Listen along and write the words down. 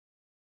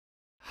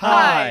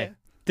Hi.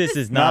 This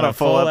is not a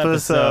full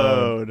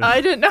episode.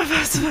 I didn't know if I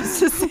was supposed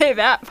to say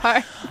that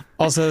part.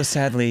 Also,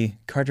 sadly,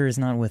 Carter is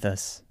not with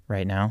us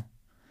right now.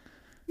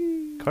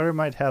 Carter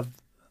might have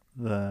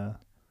the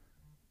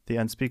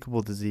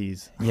unspeakable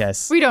disease.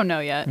 Yes. We don't know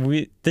yet.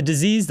 The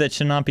disease that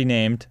should not be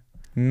named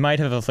might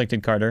have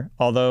afflicted Carter,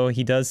 although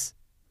he does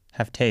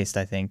have taste,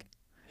 I think.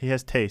 He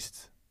has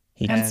tastes.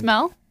 And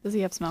smell? Does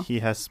he have smell? He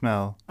has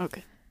smell.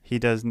 Okay. He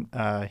doesn't.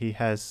 He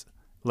has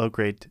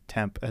low-grade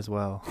temp as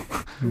well.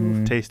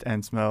 Taste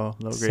and smell,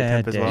 low-grade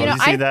temp as well. You know, Did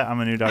you see that? I'm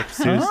a new Dr.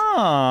 Seuss.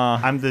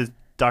 Ah. I'm the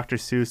Dr.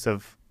 Seuss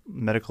of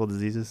medical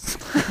diseases.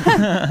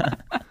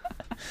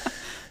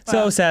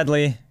 So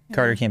sadly,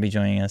 Carter can't be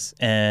joining us,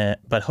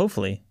 but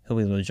hopefully he'll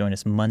be able to join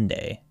us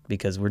Monday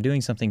because we're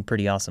doing something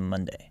pretty awesome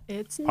Monday.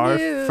 It's new. Our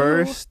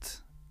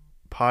first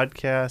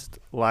podcast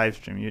live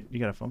stream. You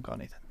got a phone call,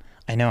 Nathan.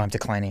 I know, I'm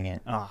declining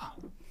it. Ah,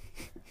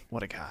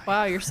 what a guy.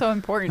 Wow, you're so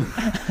important.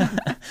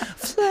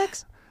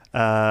 Flex.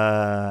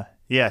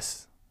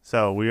 Yes.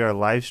 So we are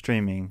live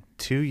streaming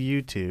to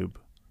YouTube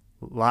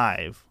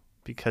live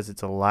because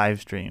it's a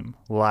live stream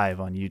live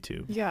on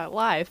YouTube. Yeah,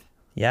 live.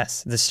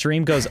 Yes, the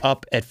stream goes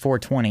up at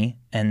 4:20,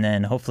 and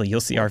then hopefully you'll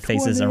see our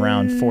faces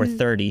around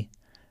 4:30,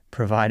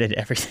 provided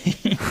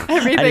everything.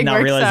 Everything I did not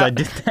works realize out. I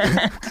did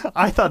that.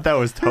 I thought that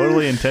was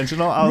totally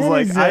intentional. I was That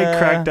like, is, I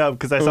cracked up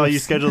because I saw you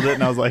oops. scheduled it,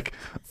 and I was like,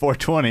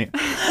 4:20.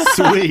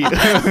 Sweet.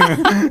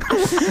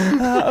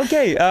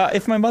 Okay,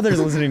 if my mother's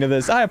listening to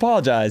this, I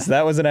apologize.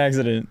 That was an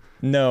accident.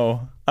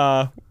 No.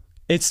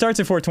 It starts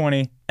at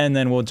 4:20, and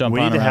then we'll jump We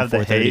on need to around have the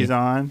 4:30. haze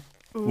on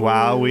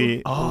while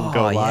we Oh,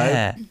 go live.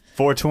 yeah.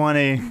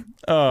 4:20.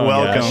 Oh,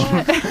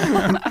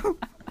 Welcome.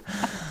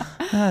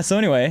 gosh. So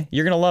anyway,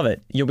 you're going to love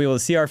it. You'll be able to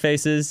see our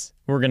faces.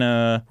 We're going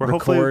to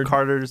Hopefully record.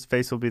 Carter's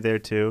face will be there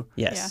too,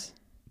 Yes.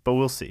 but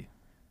we'll see.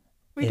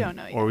 We don't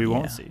know yet. Or we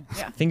won't Yeah. see.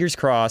 Yeah. Fingers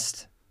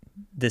crossed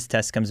this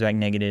test comes back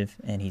negative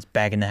and he's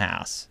back in the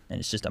house and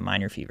it's just a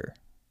minor fever.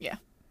 Yeah.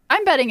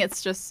 I'm betting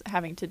it's just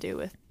having to do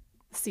with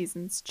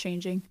seasons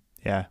changing.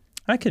 Yeah.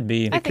 That could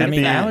be. I think mean,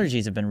 it's that.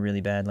 allergies have been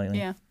really bad lately.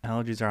 Yeah.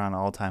 Allergies are on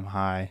all-time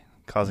high,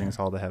 causing us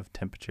all to have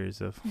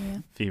temperatures of Yeah.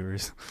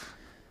 fevers.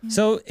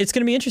 So it's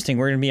going to be interesting.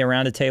 We're going to be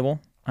around a table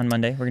on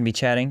Monday. We're going to be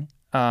chatting,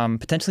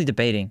 potentially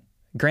debating.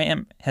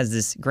 Graham has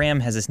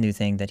this new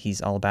thing that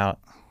he's all about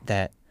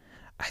that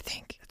I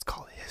think It's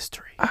called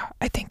history.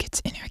 I think it's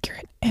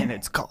inaccurate. And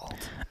it's called.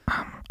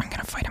 I'm going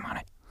to fight him on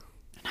it.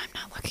 And I'm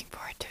not looking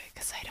forward to it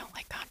because I don't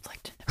like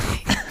conflict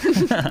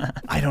and debate.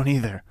 I don't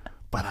either,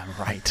 but I'm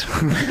right.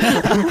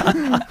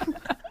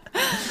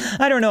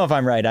 I don't know if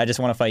I'm right. I just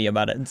want to fight you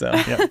about it. So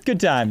good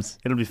times.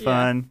 It'll be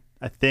fun.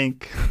 I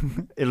think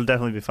it'll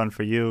definitely be fun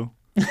for you.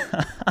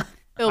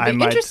 It'll I be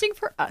might- interesting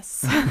for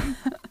us.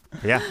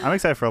 Yeah, I'm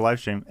excited for a live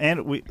stream.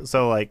 And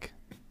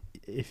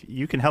if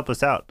you can help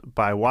us out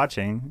by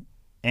watching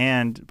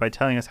and by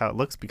telling us how it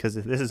looks, because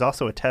this is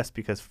also a test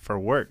because for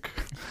work,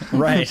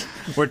 Right.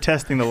 we're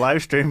testing the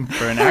live stream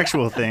for an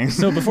actual thing.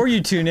 So before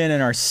you tune in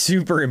and are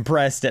super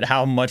impressed at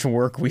how much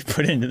work we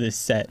put into this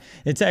set,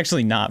 it's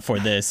actually not for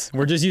this.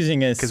 We're just using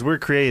this. Because we're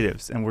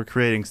creatives and we're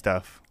creating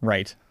stuff.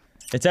 Right.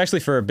 It's actually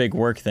for a big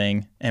work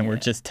thing, and we're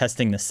just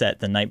testing the set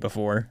the night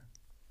before.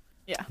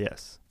 Yeah.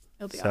 Yes.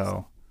 It'll be So,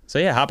 awesome. So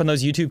yeah, hop in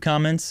those YouTube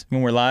comments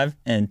when we're live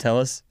and tell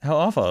us how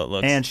awful it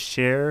looks. and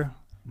share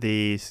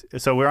these.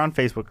 So we're on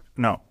Facebook.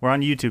 No, we're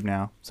on YouTube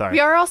now. Sorry. We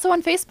are also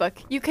on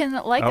Facebook. You can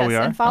like Oh, us we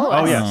are? and follow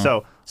Oh, us. yeah.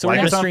 So so we're like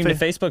gonna us on stream to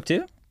Facebook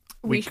too.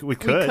 We We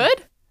could.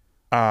 could?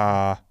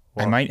 I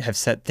Well- might have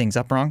set things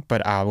up wrong,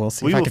 but we'll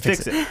see We if I will can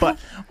fix it. But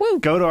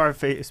go to our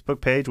Facebook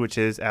page, which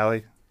is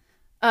Allie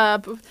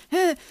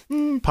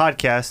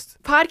Podcast.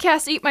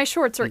 Podcast Eat My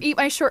Shorts or Eat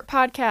My Short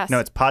Podcast. No,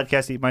 it's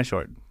Podcast Eat My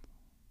Shorts.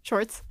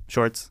 Shorts.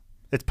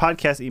 It's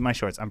Podcast Eat My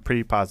Shorts. I'm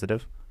pretty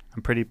positive.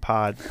 I'm pretty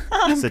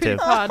positive.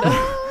 Pod.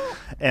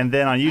 And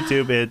then on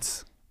YouTube,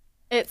 it's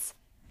It's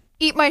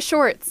Eat My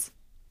Shorts is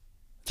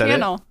that it?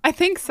 channel. I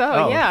think so,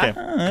 Oh, yeah. okay.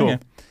 Cool. okay.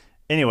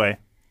 Anyway,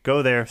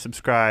 go there,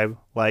 subscribe.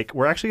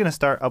 We're actually going to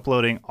start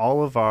uploading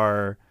all of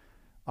our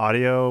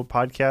audio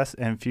podcasts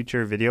and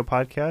future video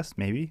podcasts,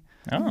 maybe,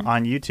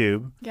 on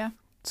YouTube. Yeah.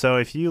 So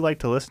if you like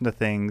to listen to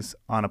things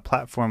on a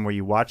platform where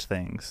you watch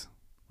things,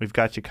 we've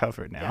got you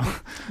covered now.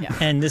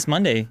 And this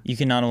Monday, you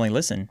can not only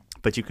listen,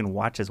 But you can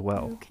watch as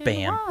well, Okay,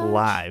 Bam. watch.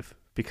 live,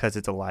 because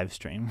it's a live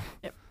stream.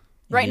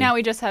 Right Indeed. now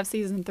we just have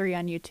season 3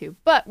 on YouTube,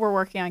 but we're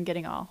working on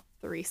getting all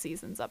 3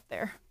 seasons up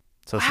there.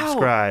 So Wow.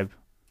 subscribe.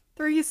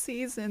 3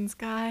 seasons,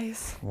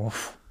 guys.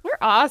 Oof. We're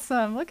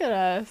awesome. Look at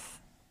us.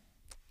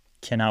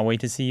 Cannot wait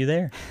to see you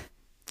there.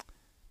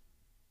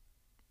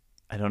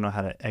 I don't know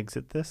how to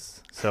exit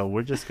this, so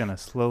we're just going to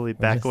slowly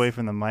back just- away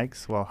from the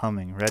mics while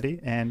humming. Ready?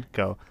 And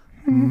go.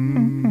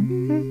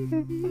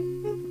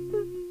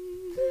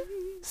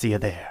 See you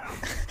there.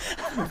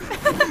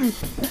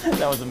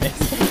 That was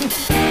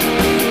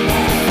amazing.